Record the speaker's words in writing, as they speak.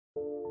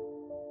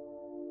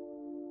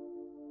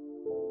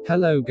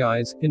Hello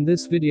guys, in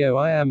this video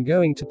I am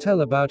going to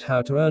tell about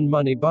how to earn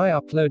money by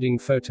uploading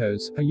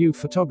photos. Are you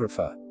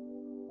photographer?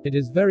 It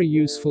is very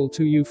useful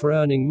to you for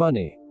earning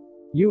money.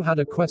 You had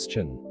a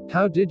question.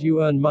 How did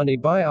you earn money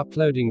by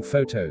uploading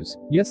photos?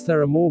 Yes,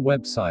 there are more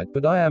websites,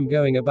 but I am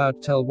going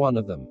about tell one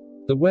of them.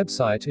 The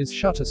website is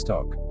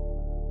Shutterstock.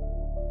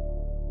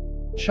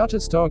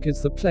 Shutterstock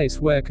is the place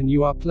where can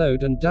you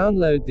upload and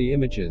download the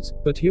images,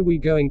 but here we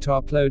going to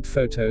upload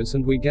photos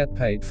and we get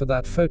paid for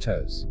that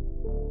photos.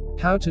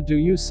 How to do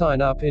you sign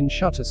up in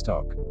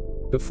Shutterstock?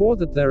 Before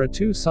that there are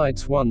two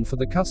sites, one for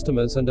the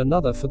customers and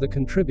another for the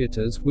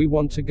contributors. We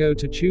want to go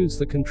to choose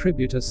the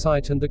contributor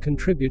site and the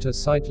contributor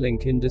site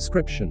link in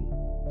description.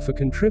 For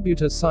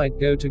contributor site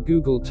go to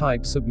Google,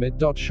 type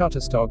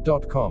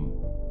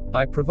submit.shutterstock.com.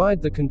 I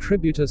provide the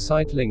contributor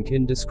site link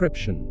in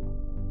description.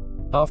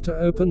 After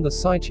open the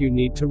site you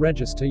need to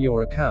register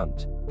your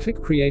account.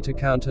 Click create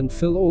account and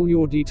fill all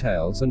your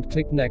details and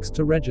click next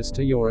to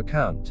register your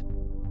account.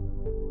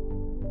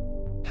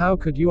 How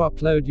could you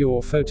upload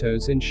your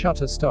photos in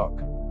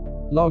Shutterstock?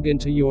 Log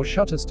into your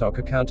Shutterstock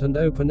account and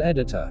open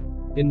editor.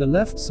 In the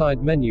left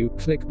side menu,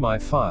 click My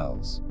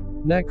Files.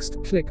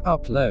 Next, click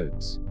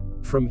Uploads.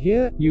 From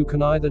here, you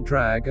can either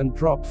drag and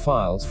drop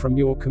files from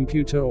your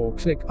computer or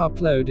click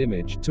Upload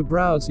Image to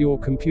browse your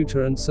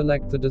computer and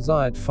select the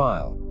desired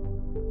file.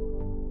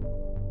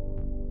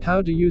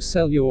 How do you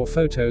sell your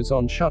photos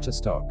on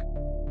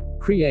Shutterstock?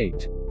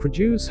 Create,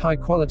 produce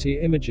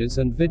high-quality images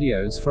and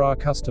videos for our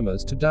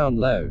customers to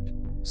download.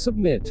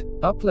 Submit,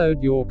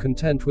 upload your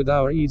content with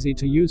our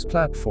easy-to-use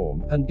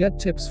platform, and get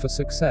tips for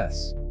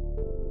success.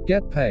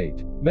 Get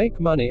paid. Make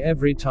money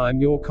every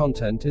time your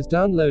content is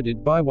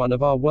downloaded by one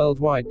of our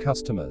worldwide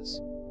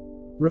customers.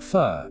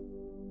 Refer.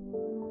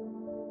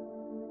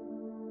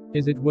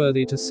 Is it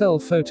worthy to sell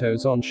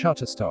photos on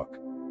Shutterstock?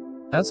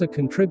 As a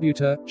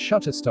contributor,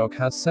 Shutterstock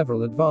has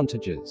several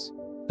advantages.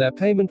 Their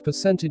payment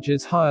percentage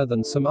is higher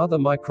than some other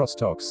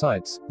microstock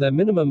sites, their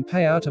minimum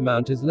payout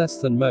amount is less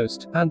than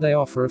most, and they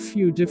offer a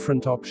few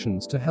different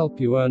options to help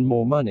you earn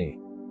more money.